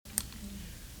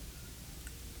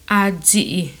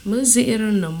Adịghị mă zịrị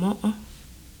nă mọọ.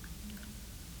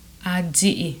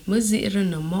 Adịghị mă zịrị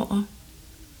nă mọọ.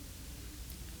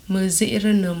 Mă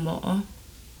zịrị nă mọọ.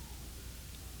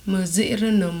 Mă zịrị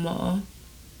nă mọọ.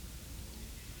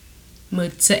 Mă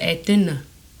tsẹtị nă.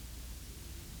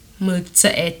 Mă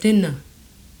tsẹtị nă.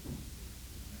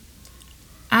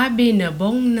 Abị nă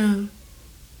bóng nơ.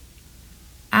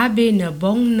 Abị nă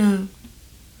bóng nơ.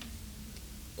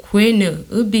 Kwene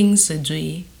ư binh sờ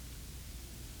dụy.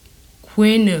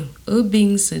 Kwene ư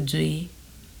binh sờ dụy.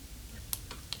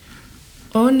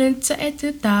 Onen tsẹtị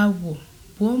ta wụ.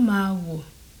 Bố ma wụ.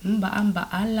 Mba mba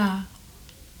ala.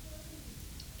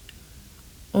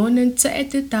 Onen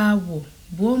tsẹtị ta wụ.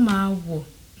 Bố ma wụ.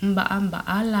 Mba mba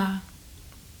ala.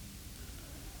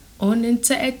 Onen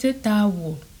tsẹtị ta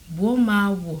wụ. Bố ma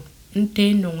wụ.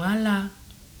 Nte nung ala.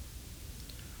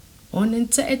 Onen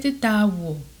tsẹtị ta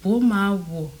wụ. Bố ma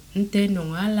wụ. Nte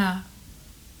nung ala.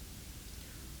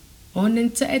 Onen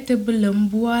tsẹtị bülüm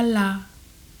bu ala.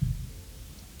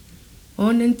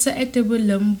 Onen tsẹtị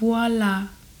bülüm bu ala.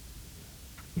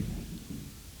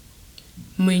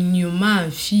 Mình nhiều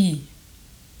man phi.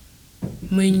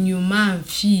 Mình nhiều man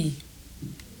phi.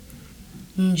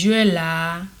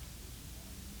 Njuela.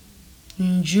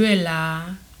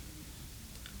 Njuela.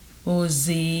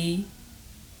 Ozi.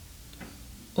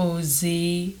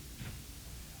 Ozi.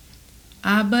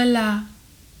 Abala.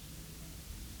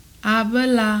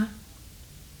 Abala.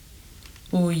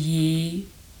 Oye.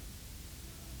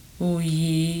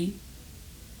 Oye.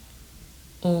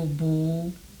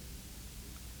 Obo.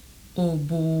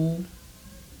 Obo.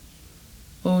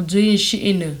 Odoyin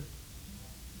shi'ina.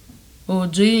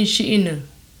 Odoyin shi'ina.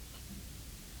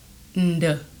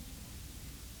 Nda.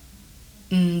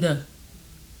 Nda.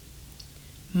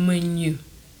 Menu.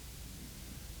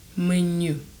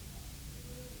 Menu.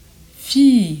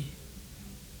 Fi.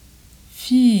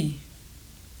 Fi.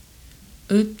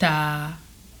 Eta.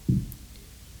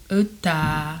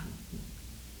 Eta.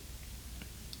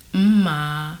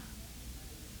 Mma.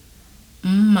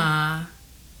 Mma.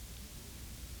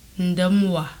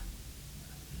 Ndamwa.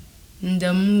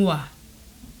 Ndamwa.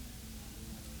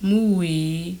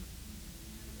 Muwe.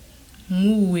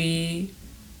 Muwe.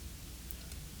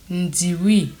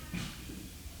 Ndiwi.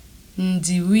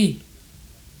 Ndiwi.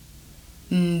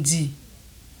 Ndi.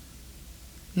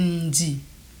 Ndi.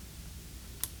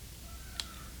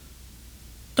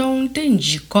 Tong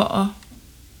tenji ko.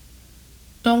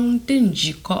 Tong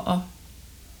tenji ko.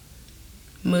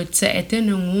 Mă tsẹtị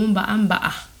nă ngumba amba.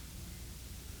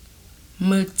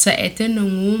 Mă tsẹtị nă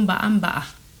ngumba amba.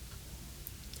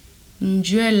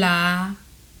 Njuela.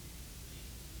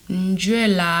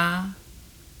 Njuela.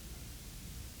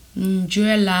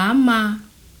 Njuela ma.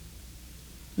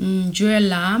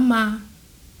 Njuela ma.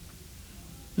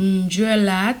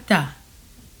 Njuela ta.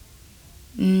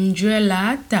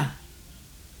 Njuela ta.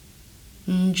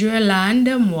 Njuela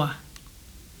ndemwa.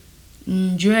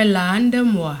 Njuela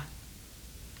ndemwa.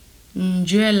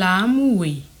 Njuela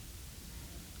muwe.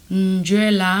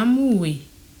 Njuela muwe.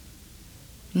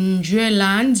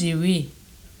 Njuela ndiwi.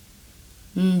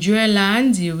 Njuela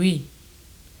ndiwi.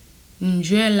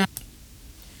 Njuela.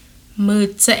 Mă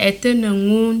tsẹtị nă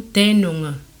ngun te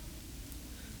nunga.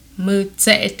 Mă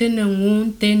tsẹtị nă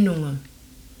ngun te nunga.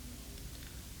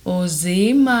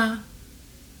 Ozima.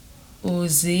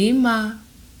 Ozima.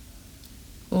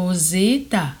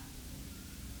 Ozita.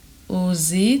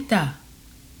 Ozita.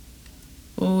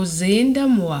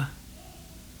 Ozindamwa.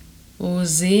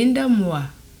 Ozindamwa.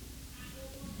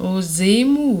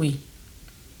 Ozimuwi.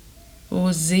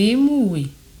 Ozimuwi.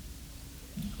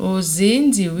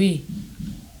 Ozindiwi.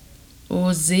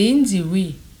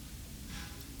 Ozindiwi.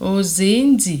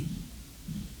 Ozindi.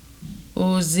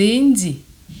 Ozindi.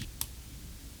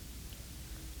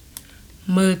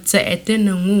 Mă tsẹtị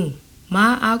nă ngu.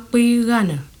 Ma akpi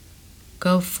gana.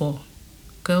 Cơ phổ.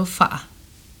 Cơ phạ.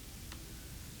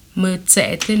 Mă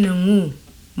tsẹtị nă ngu.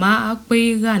 Ma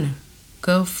akpi gana.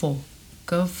 Cơ phổ.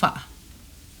 Cơ phạ.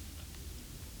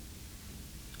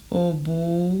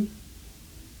 Obu.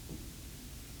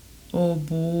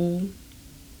 Obu.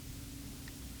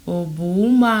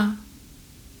 Obuma.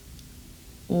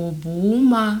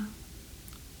 Obuma.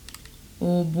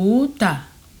 Obuta.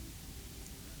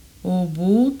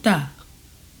 Obuta.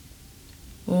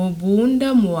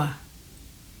 Obundamwa.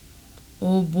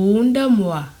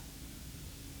 Obundamwa.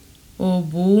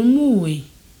 Obumuwe.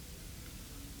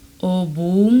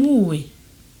 Obumuwe.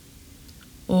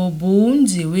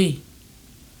 Obundiwe.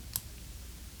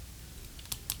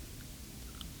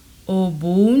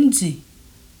 Obundi.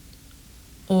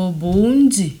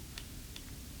 Obundi.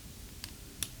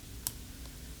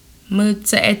 Mă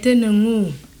tsẹtị nă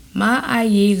ngu. Ma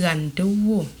aye gan te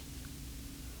wo.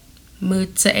 Mơ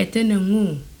chạy tên là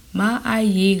ngu má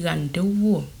ai gì gần đâu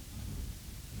vua.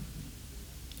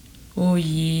 Ôi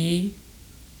gì,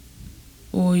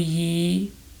 ôi gì,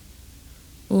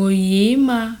 ôi gì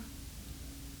mà,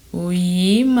 ôi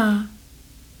gì mà,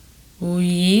 ôi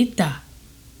gì ta,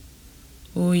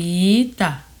 ôi gì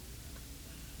ta,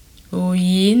 ôi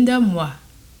gì đâm hòa,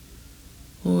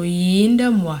 ôi gì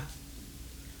đâm hòa,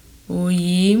 ôi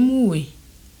gì mùi,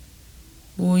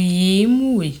 ôi gì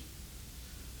mùi,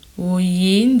 ôi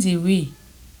gì gì,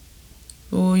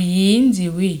 ôi gì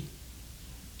gì,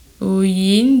 ôi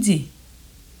gì,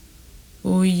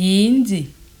 ôi gì.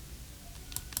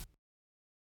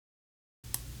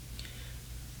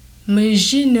 Mơ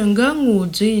gì nga ngủ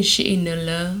duyên sĩ nơ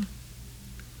lơ.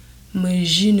 Mơ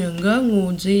gì nga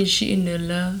ngủ duyên sĩ nơ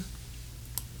lơ.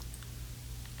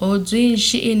 Ô duyên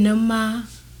sĩ nơ ma.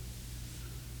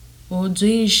 Ô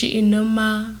duyên sĩ nơ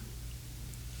ma.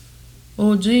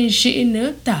 Ô duyên sĩ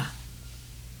nơ ta.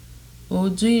 Ô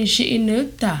duyên sĩ nơ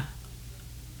ta.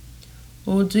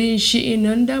 Ô duyên sĩ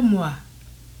nơ đâm hòa.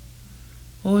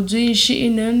 Ô duyên sĩ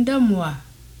nơ đâm hòa.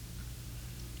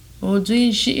 Ô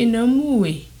duyên sĩ nơ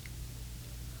mùi.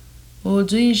 Ô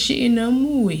duyên sĩ nơ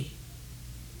mùi.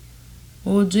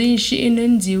 Ô duyên sĩ nơ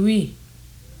diwi.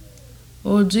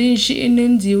 Ô duyên sĩ nơ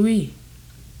diwi.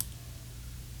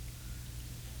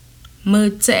 Mơ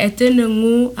chạy tên là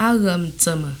ngu á gầm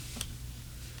chầm.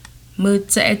 Mơ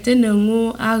chạy tên là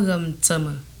ngu á gầm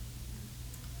chầm.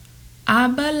 Á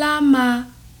bơ la ma.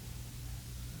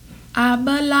 Á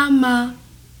bơ la ma.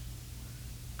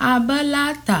 Á bơ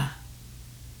la ta.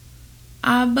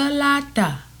 Á bơ la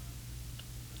ta.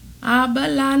 Á bơ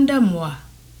la đâm hòa.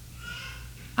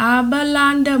 Á bơ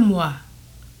la đâm hòa.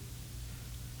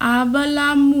 Á bơ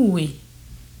la mùi.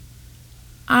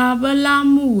 Á bơ la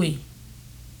mùi.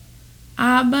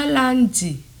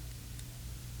 Abalandi,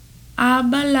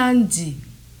 abalandi,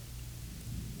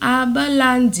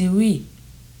 abalandi wi,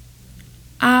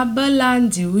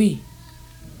 abalandi wi.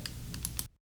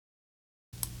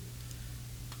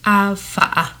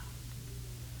 Afa'a,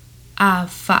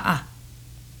 afa'a.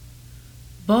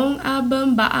 Bon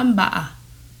abamba amba'a,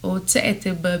 o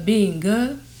te'ete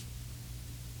babinga.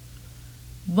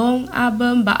 Bon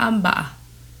abamba amba'a,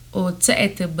 o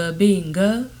te'ete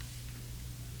babinga.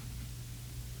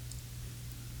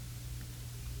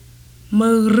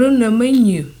 Mơ rư mới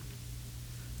nhiều.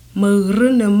 Mơ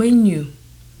rư mới nhiều.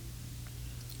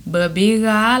 Bờ bì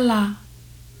gá la.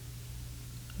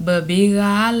 Bờ bì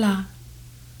gá la.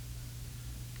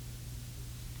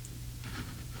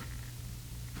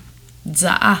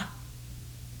 Dạ.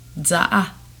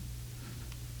 Dạ.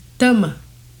 Tâm.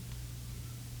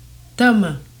 Tâm.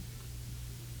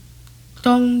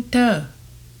 Tông tơ.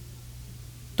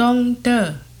 Tông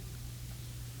tơ.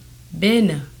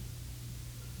 Bên.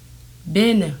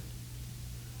 Bên.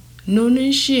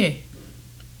 Nunun shie.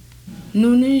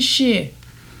 Nunun shie.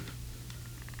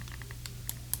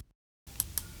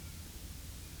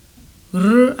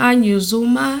 Rư anyu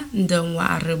zuma nda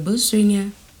ngwa rebe swinga.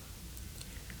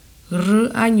 Rư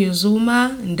anyu zuma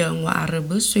nda ngwa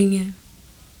rebe swinga.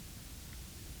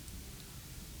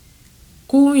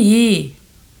 Ku yi.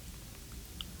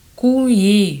 Ku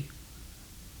yi.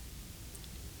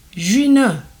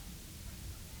 Juna.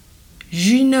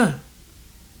 Juna.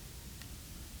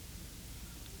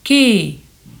 Ki.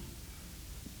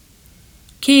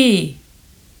 Ki.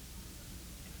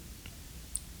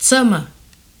 Tsama.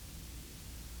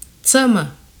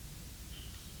 Tsama.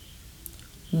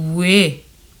 We.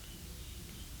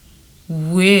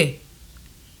 We.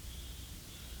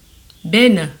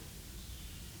 Bena.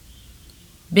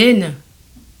 Bena.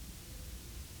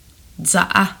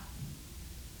 Za'a.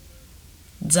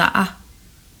 Za'a.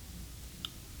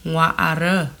 Ngwa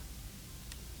are.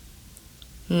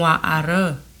 Ngwa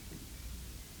are.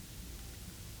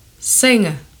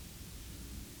 Senga.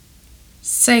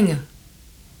 Senga.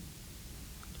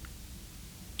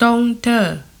 Tông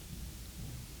thơ.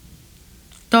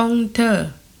 Tông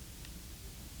thơ.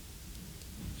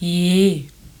 Yi.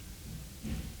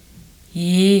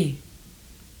 Yi.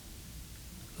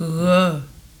 Gơ.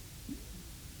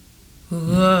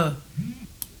 Gơ.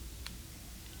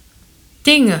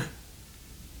 Tinga.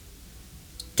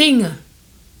 Tinga.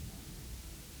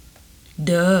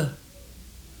 Đờ.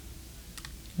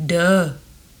 Đờ.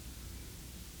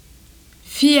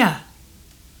 Fia.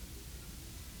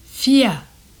 Fia.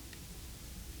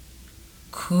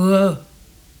 Khờ.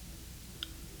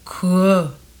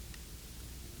 Khờ.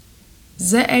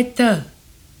 Zeta.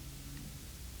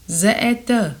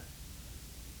 Zeta.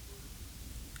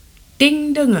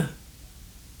 Tinh đừng à.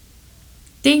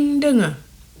 Tinh đừng à.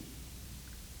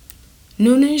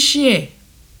 Nunun shie.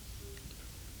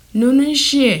 Nunun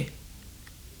shie.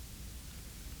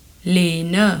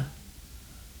 Lena,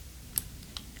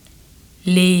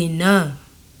 Lena.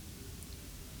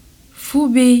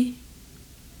 Phoebe,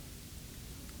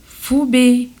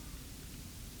 Phoebe.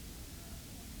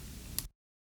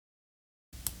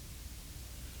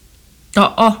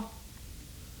 To'o,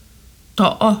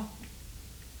 To'o.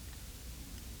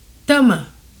 Tama,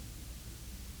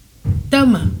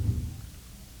 Tama.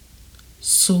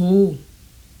 Su,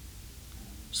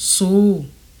 Su.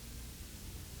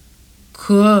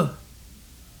 Khờ,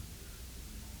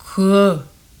 Khờ.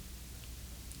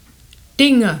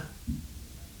 Tinga,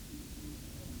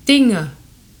 Tinga.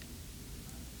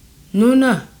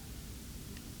 Nuna,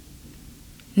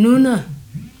 Nuna.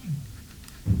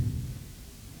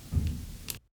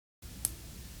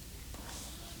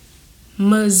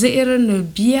 Mă zĩrĩ në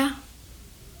bia,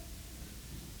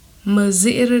 Mă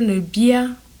zĩrĩ në bia.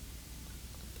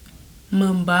 Më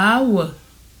mbawe,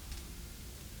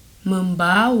 Më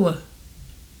mbawe.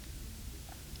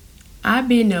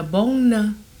 Abi në bongna,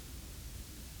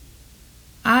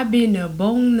 Abi në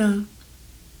bongna.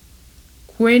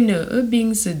 Kwene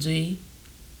bing së dwi,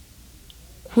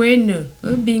 Kwene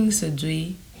bing së dwi.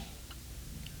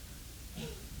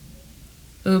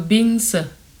 Bing së,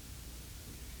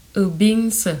 Bing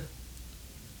së.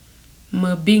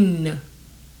 Më bingna,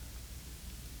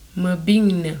 Më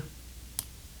bingna.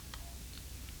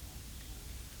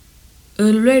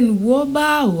 Luen wo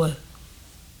bawe,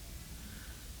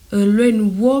 Luen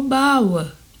wo bawe.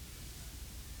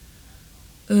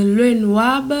 Luen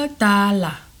wabe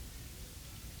tala,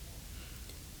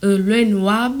 Luen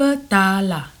wabe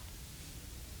tala.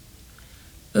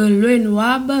 Luen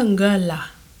wabe ngala,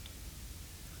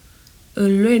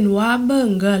 Luen wabe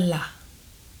ngala.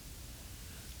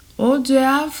 O dwe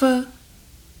afe,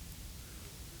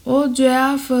 O dwe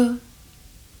afe.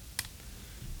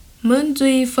 Mën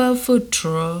dwi fe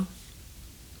futro,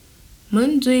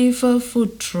 Mën dwi fe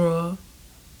futro.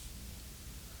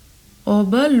 O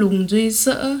bë lung dwi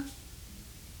së'ë,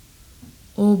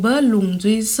 O bë lung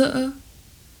dwi së'ë.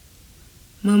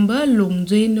 Më bë lung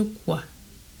dwi në kwa,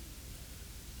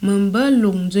 Më bë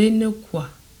lung dwi në kwa.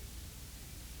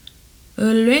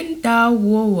 Luen ta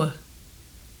wowe,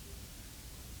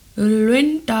 Luen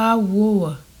ta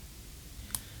wowe.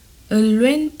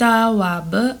 Luen ta wa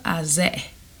bë azẹ,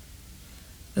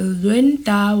 Luen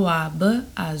ta wa bë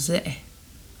azẹ.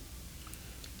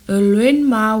 Luen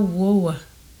ma wowe,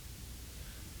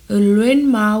 Luen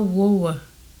ma wowe.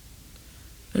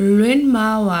 Luen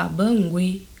ma wa bë ngwi,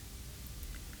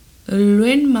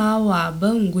 Luen ma wa bë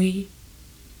ngwi.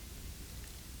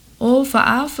 O fa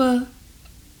afe,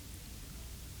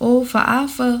 O fa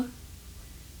afe.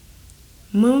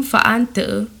 Mën fa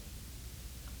antë'ë,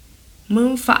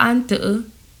 Mën fa antë'ë.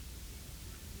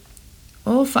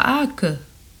 O fa ake,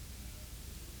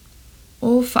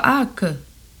 O fa ake.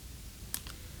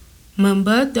 Më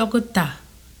bë dọkịta,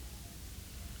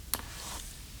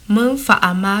 Mën fa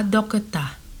ama dọkịta,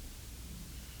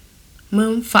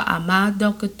 Mën fa ama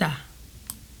dọkịta.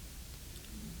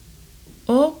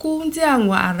 Okwu ndị a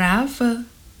nwara afe,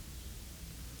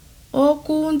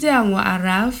 Okwu ndị a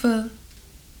nwara afe.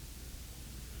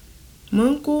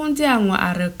 Mɨnkwu ndị a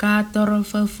nwara ka tọrọ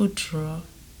fe futro,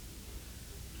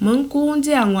 Mɨnkwu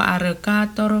ndị a nwara ka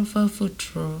tọrọ fe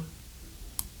futro.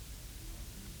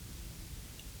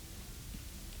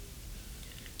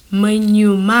 Më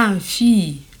nyu man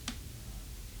fi,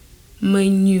 Më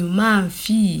nyu man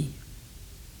fi.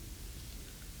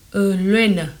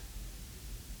 Luena,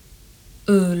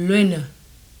 Luena.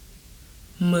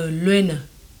 Më luena,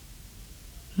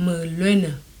 Më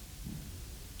luena.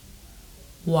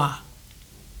 Wa,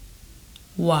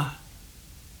 Wa.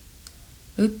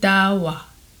 Utawa,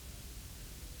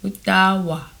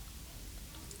 Utawa.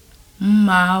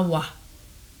 Mmawa,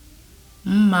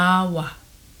 Mmawa.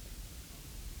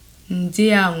 Ndị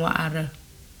a nwara,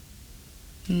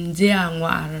 Ndị a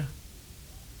nwara.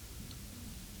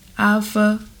 Afe,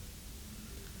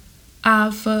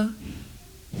 Afe.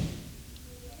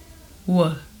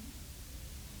 Wa,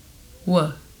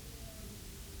 Wa.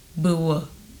 Bewe,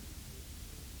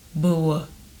 Bewe.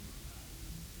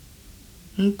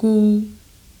 Nkwu,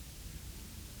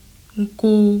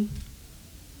 Nkwu.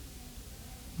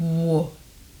 Wo,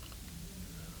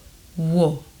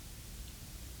 Wo.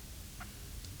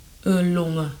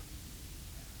 Lunga,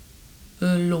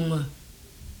 Lunga.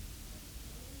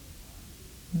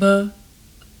 Be,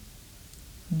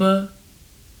 Be.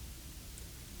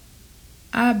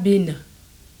 Abina,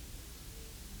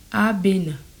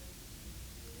 Abina.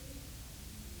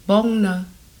 Bongna,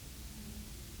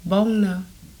 Bongna.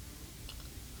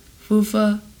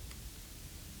 Fufa,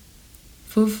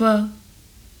 Fufa.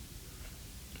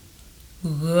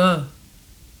 Ghe,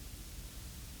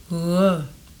 Rø.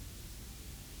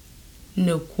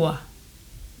 Nkwen.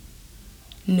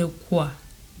 Nkwen.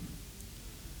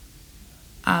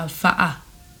 Afa'a.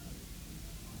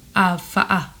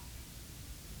 Afa'a.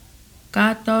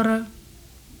 Katọrọ.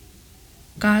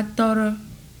 Katọrọ.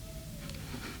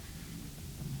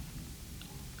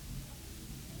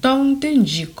 Tông tên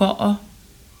njikọ.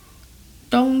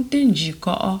 Tông tên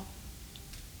njikọ.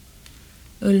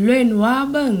 Luen wa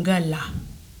bengala.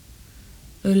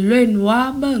 Luen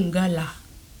wa bengala.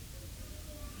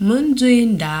 Mến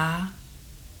duyên đã.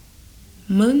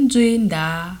 Mến duyên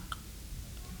đã.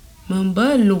 Mến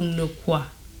bớ lùng Nkwen.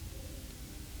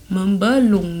 Mến bớ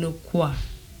lùng Nkwen.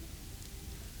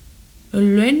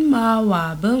 Luen ma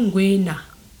wa bengwena.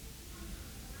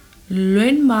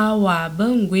 Luen ma wa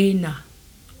bengwena.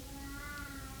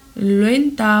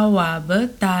 Luen ta wa bớ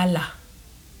ta la.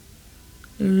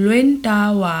 Luen ta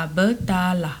wa bớ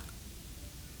ta la.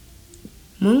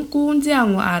 Mừng cuốn dìa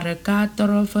ngọa rờ ca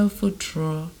tọrọ phơ phù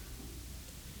trọ.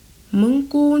 Mừng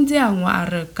cuốn dìa ngọa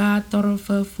rờ ca tọrọ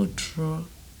phơ phù trọ.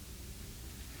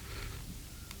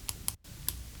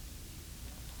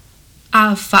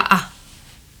 Afa'a.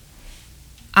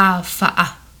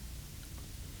 Afa'a.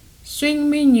 Xuyên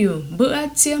mê nhiều bữa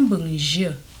chiêm bừng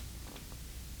dìa.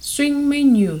 Xuyên mê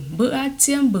nhiều bữa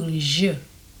chiêm bừng dìa.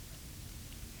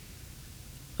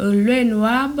 Luen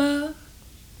wa bơ.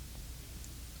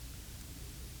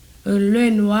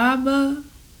 Luen wa bơ.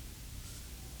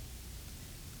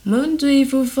 Mến duy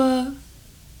phu phơ.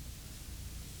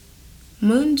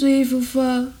 Mến duy phu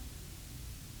phơ.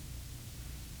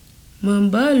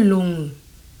 Mến bớ lùng.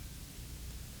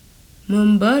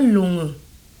 Mến bớ lùng.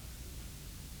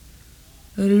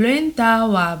 Luen ta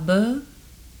wa bơ.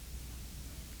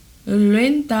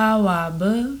 Luen ta wa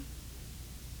bơ.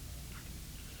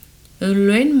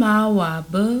 Luen ma wa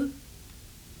bơ.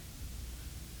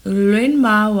 Luen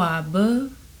ma wa bơ.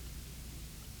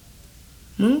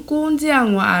 Mừng cuốn dìa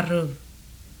ngọa rờ.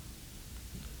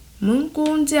 Mừng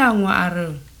cuốn dìa ngọa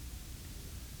rờ.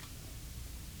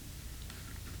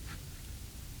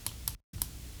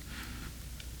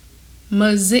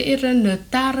 Mờ dễ rơ nờ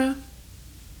ta rơ.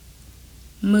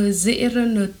 Mờ dễ rơ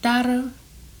nờ ta rơ.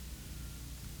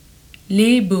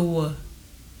 Lê bùa.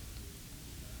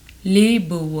 Lê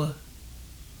bùa.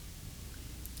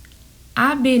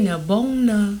 A bên ở bóng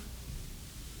nơ.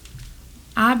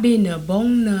 A bên ở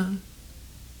bóng nơ.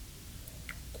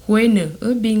 Nkwen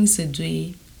ở bên sự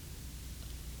duy.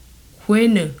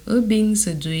 Nkwen ở bên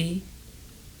sự duy.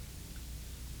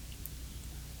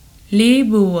 Lê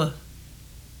bùa.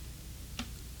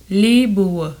 Lê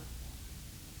bùa.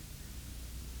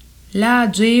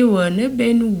 La duy wờ ở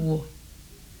bên wùa.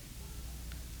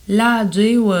 La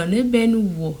duy wờ ở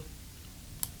bên wùa.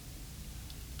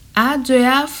 A duy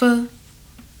a phơ.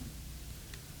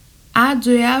 A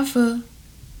duy a phơ.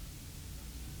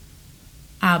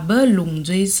 À bơ lùng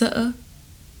duy sợ.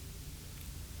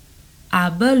 À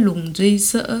bơ lùng duy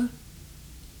sợ.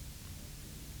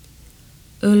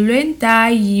 Luen ta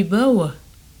yi bơ wờ.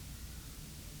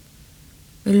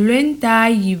 Luen ta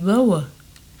yi bơ wờ.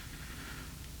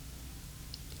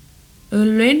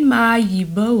 Luen ma yi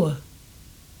bơ wờ.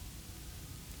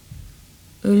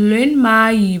 Luen ma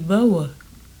yi bơ wờ.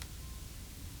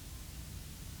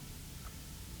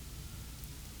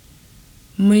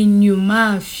 Mình nhiều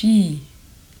ma phi.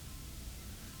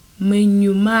 Mình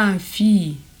nhiều ma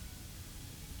phi.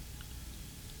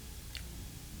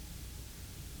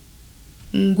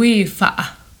 Ngui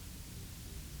fa.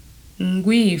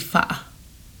 Ngui fa.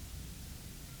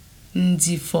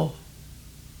 Ndifo.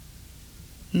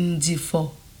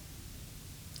 Ndifo.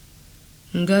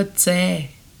 Ngate.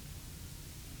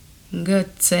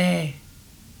 Ngate.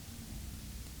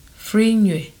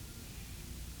 Frinywe.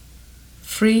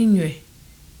 Frinywe.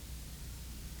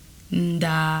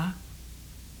 Nda.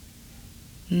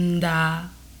 Nda.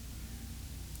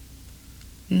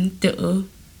 Ntỡ.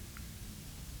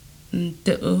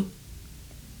 Ntỡ.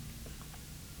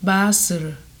 Basr.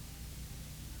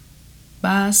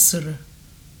 Basr.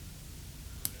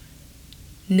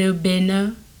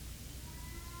 Nubena.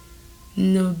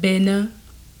 Nubena.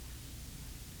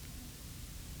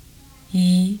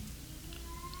 Yi.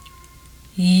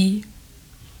 Yi.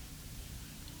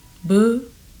 Bơ.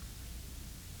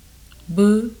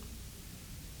 Bơ.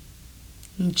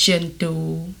 Nchento.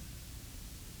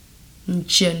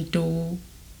 Nchento.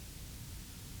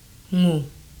 Ngủ.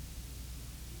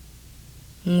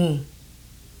 Ngủ.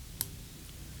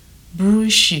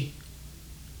 Brushi.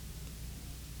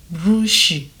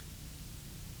 Brushi.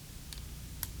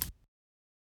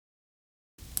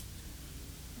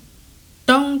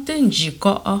 Tông tên gì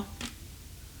có.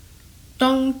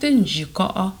 Tông tên gì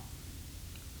có.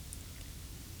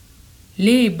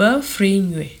 Li bơ free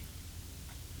nhue.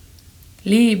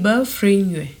 Li bơ free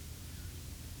nhue.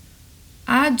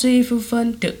 A duy phu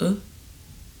phân tử.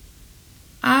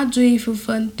 A duy phu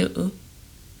phân tử.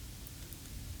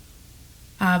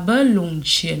 A bơ lùng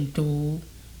triển tú.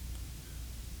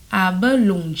 A bơ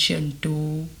lùng triển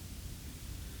tú.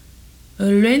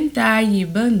 Luyện ta yi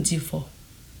bân di phổ.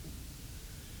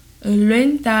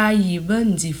 Luyện ta yi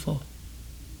bân di phổ.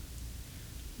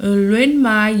 Luyện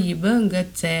ma yi bân gật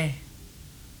tè.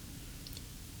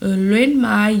 Luyện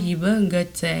ma yi bân gật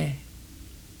tè.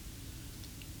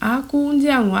 Aku ndi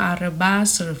angwa araba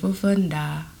sir phu phân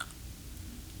đá.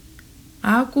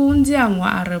 Aku ndi angwa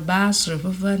araba sir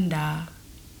phu phân đá.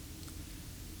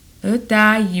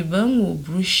 Ta yi bơ ngủ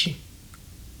brushi.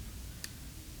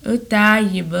 Ta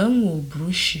yi bơ ngủ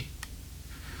brushi.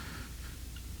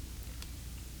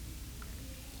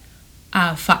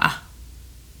 A phạ.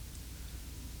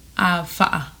 A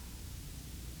phạ.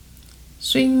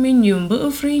 Swing mi nhùm bữa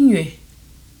free nhue.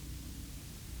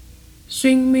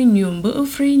 Swing mi nhùm bữa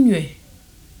free nhue.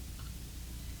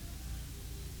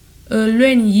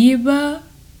 Luyện yi bơ.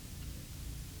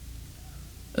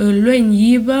 Luyện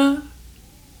yi bơ.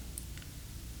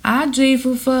 A duy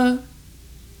phu phơ.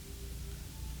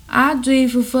 A duy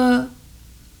phu phơ.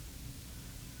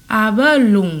 A bơ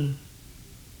lùng.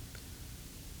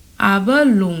 A bơ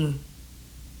lùng.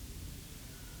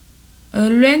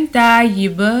 Luyện ta yi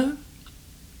bơ.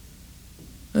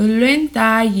 Luyện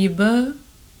ta yi bơ.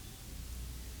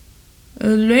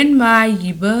 Luyện ma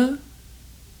yi bơ.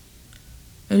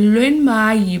 Luyện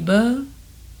ma yi bơ.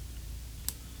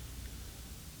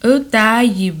 Ta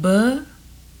yi bơ.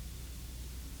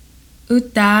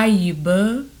 Ta yi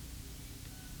bơ.